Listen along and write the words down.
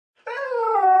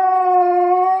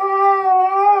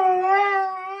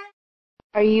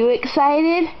Are you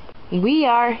excited? We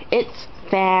are. It's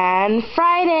Fan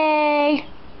Friday.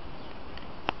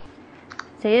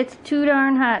 Say it's too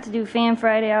darn hot to do Fan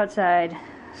Friday outside,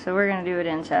 so we're gonna do it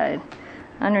inside.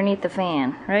 Underneath the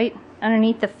fan, right?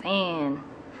 Underneath the fan.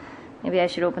 Maybe I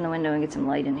should open the window and get some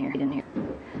light in here.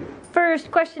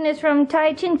 First question is from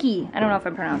Tai Chinky. I don't know if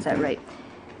I pronounced that right.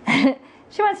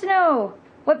 She wants to know,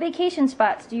 what vacation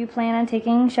spots do you plan on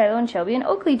taking Shiloh and Shelby and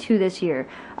Oakley to this year?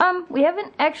 We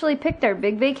haven't actually picked our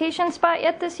big vacation spot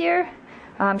yet this year.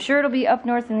 I'm sure it'll be up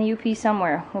north in the UP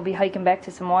somewhere. We'll be hiking back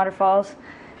to some waterfalls,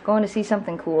 going to see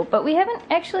something cool, but we haven't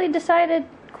actually decided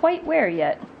quite where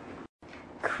yet.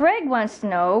 Craig wants to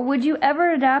know, would you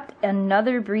ever adopt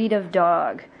another breed of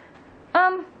dog?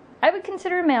 I would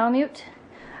consider a Malamute.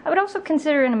 I would also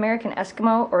consider an American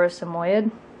Eskimo or a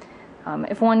Samoyed.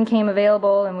 If one came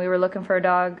available and we were looking for a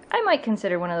dog, I might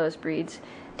consider one of those breeds.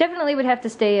 Definitely would have to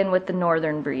stay in with the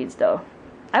northern breeds, though.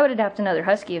 I would adopt another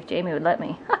Husky if Jamie would let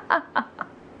me.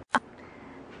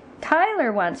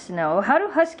 Tyler wants to know, how do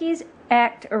Huskies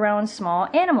act around small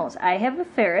animals? I have a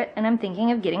ferret, and I'm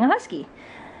thinking of getting a Husky.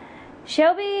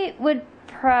 Shelby would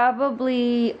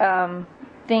probably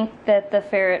think that the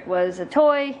ferret was a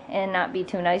toy and not be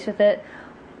too nice with it.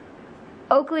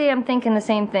 Oakley, I'm thinking the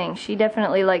same thing. She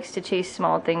definitely likes to chase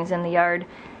small things in the yard.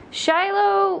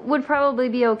 Shiloh would probably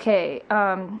be okay.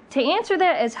 To answer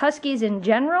that as Huskies in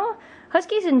general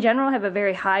have a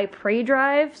very high prey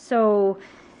drive, so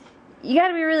you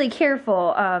gotta be really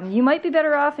careful. You might be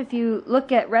better off if you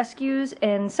look at rescues,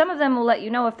 and some of them will let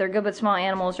you know if they're good with small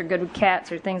animals or good with cats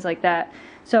or things like that.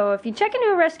 So if you check into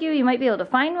a rescue, you might be able to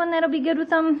find one that'll be good with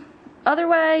them.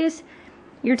 Otherwise,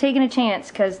 you're taking a chance,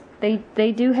 because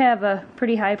they do have a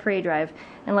pretty high prey drive,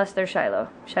 unless they're Shiloh.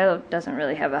 Shiloh doesn't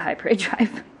really have a high prey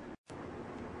drive.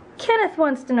 Kenneth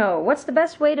wants to know, what's the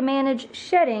best way to manage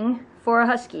shedding for a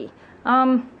Husky?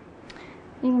 You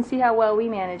can see how well we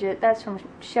manage it. That's from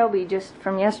Shelby just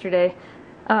from yesterday.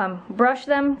 Brush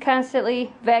them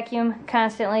constantly, vacuum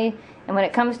constantly, and when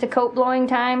it comes to coat blowing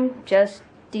time, just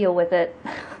deal with it.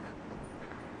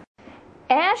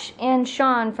 Ash and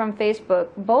Sean from Facebook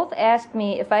both asked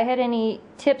me if I had any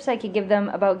tips I could give them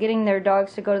about getting their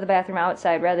dogs to go to the bathroom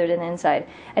outside rather than inside.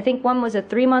 I think one was a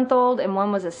 3-month-old and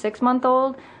one was a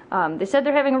 6-month-old. They said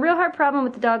they're having a real hard problem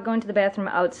with the dog going to the bathroom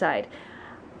outside.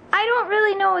 I don't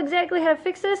really know exactly how to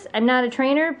fix this. I'm not a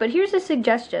trainer, but here's a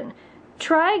suggestion.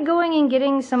 Try going and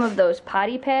getting some of those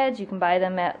potty pads. You can buy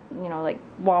them at, like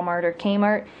Walmart or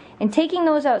Kmart, and taking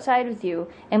those outside with you.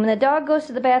 And when the dog goes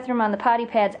to the bathroom on the potty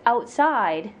pads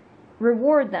outside,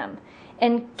 reward them.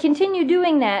 And continue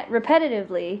doing that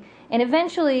repetitively, and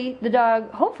eventually the dog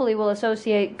hopefully will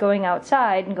associate going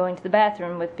outside and going to the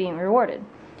bathroom with being rewarded.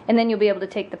 And then you'll be able to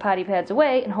take the potty pads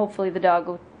away, and hopefully the dog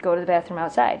will go to the bathroom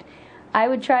outside. I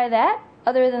would try that.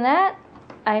 Other than that,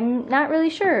 I'm not really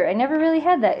sure. I never really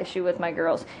had that issue with my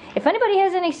girls. If anybody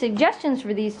has any suggestions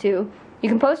for these two, you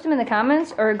can post them in the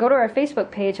comments or go to our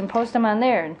Facebook page and post them on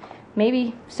there, and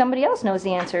maybe somebody else knows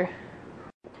the answer.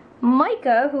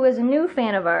 Micah, who is a new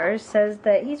fan of ours, says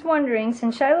that he's wondering,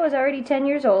 since Shiloh is already 10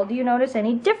 years old, do you notice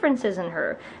any differences in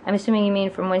her? I'm assuming you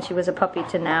mean from when she was a puppy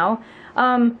to now.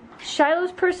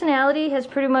 Shiloh's personality has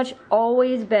pretty much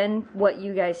always been what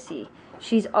you guys see.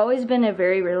 She's always been a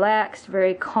very relaxed,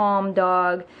 very calm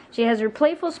dog. She has her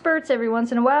playful spurts every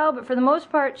once in a while, but for the most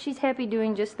part, she's happy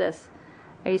doing just this.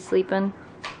 Are you sleeping?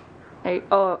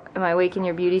 Oh, am I waking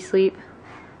your beauty sleep?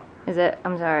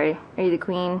 I'm sorry. Are you the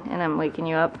queen and I'm waking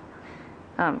you up?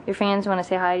 Your fans want to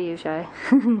say hi to you, Shy.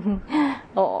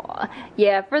 Oh,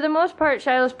 yeah, for the most part,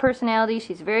 Shiloh's personality,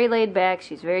 she's very laid back,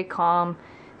 she's very calm.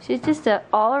 She's just an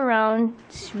all-around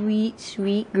sweet,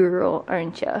 sweet girl,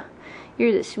 aren't ya?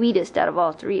 You're the sweetest out of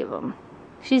all three of them.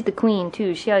 She's the queen,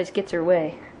 too. She always gets her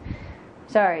way.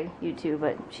 Sorry, you two,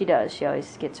 but she does. She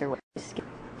always gets her way.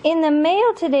 In the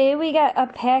mail today, we got a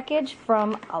package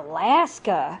from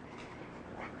Alaska.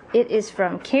 It is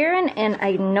from Karen, and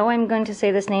I know I'm going to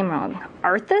say this name wrong.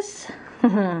 Arthas?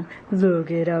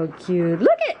 Look at how cute.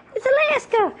 Look it! It's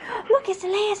Alaska! Look, it's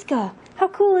Alaska! How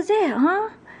cool is that,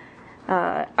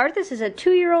 huh? Arthas is a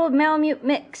 2-year-old Malamute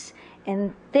mix,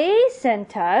 and they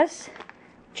sent us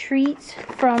treats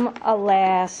from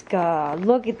Alaska.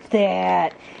 Look at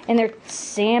that. And they're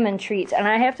salmon treats. And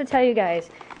I have to tell you guys,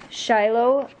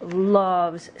 Shiloh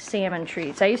loves salmon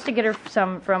treats. I used to get her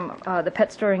some from the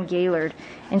pet store in Gaylord,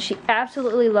 and she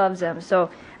absolutely loves them. So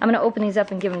I'm going to open these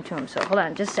up and give them to him. So hold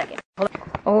on just a second.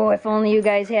 Oh, if only you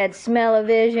guys had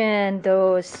smell-o-vision.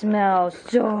 Those smell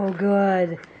so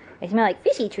good. They smell like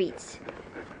fishy treats.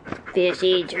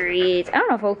 Fishy treats. I don't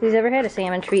know if Oakley's ever had a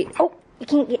salmon treat. Oh,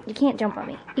 You can't jump on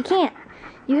me. You can't.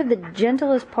 You have the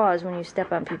gentlest paws when you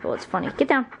step on people. It's funny. Get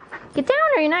down. Get down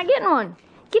or you're not getting one.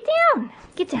 Get down.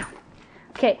 Get down.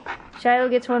 Okay, Shiloh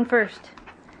gets one first.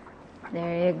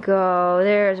 There you go.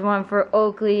 There's one for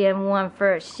Oakley and one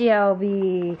for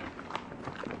Shelby.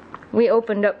 We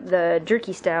opened up the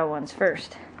jerky style ones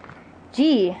first.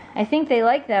 Gee, I think they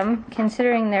like them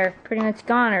considering they're pretty much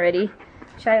gone already.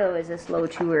 Shiloh is a slow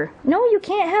chewer. No, you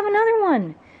can't have another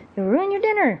one. You'll ruin your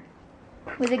dinner.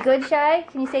 Was it good, Shy?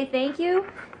 Can you say thank you?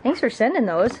 Thanks for sending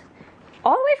those.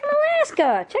 All the way from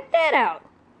Alaska. Check that out.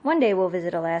 One day we'll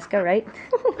visit Alaska, right?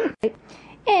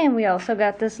 And we also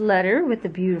got this letter with the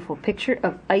beautiful picture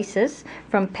of Isis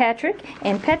from Patrick.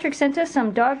 And Patrick sent us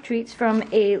some dog treats from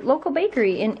a local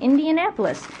bakery in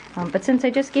Indianapolis. But since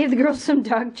I just gave the girls some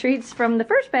dog treats from the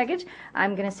first package,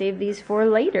 I'm going to save these for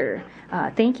later.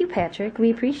 Thank you, Patrick.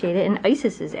 We appreciate it. And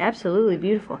Isis is absolutely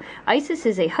beautiful. Isis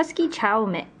is a Husky Chow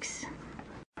mix.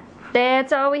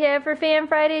 That's all we have for Fan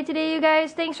Friday today, you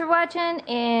guys. Thanks for watching,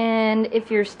 and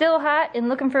if you're still hot and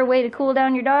looking for a way to cool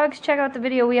down your dogs, check out the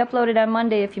video we uploaded on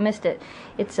Monday if you missed it.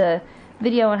 It's a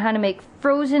video on how to make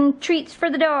frozen treats for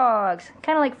the dogs,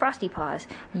 kind of like Frosty Paws.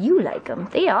 You like them.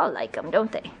 They all like them,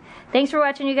 don't they? Thanks for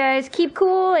watching, you guys. Keep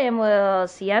cool, and we'll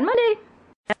see you on Monday.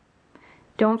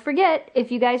 Don't forget,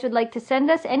 if you guys would like to send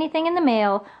us anything in the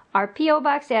mail, our P.O.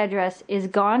 Box address is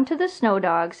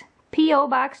GonetotheSnowDogs, P.O.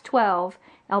 Box 12,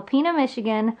 Alpena,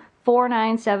 Michigan,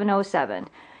 49707.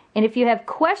 And if you have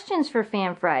questions for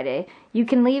Fan Friday, you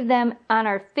can leave them on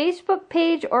our Facebook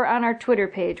page or on our Twitter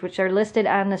page, which are listed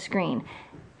on the screen.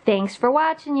 Thanks for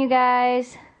watching, you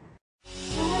guys.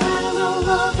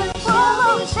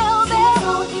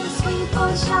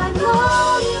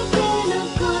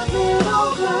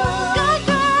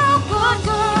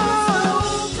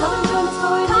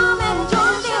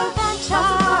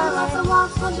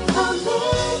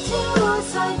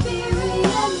 Siberian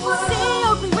Huskies.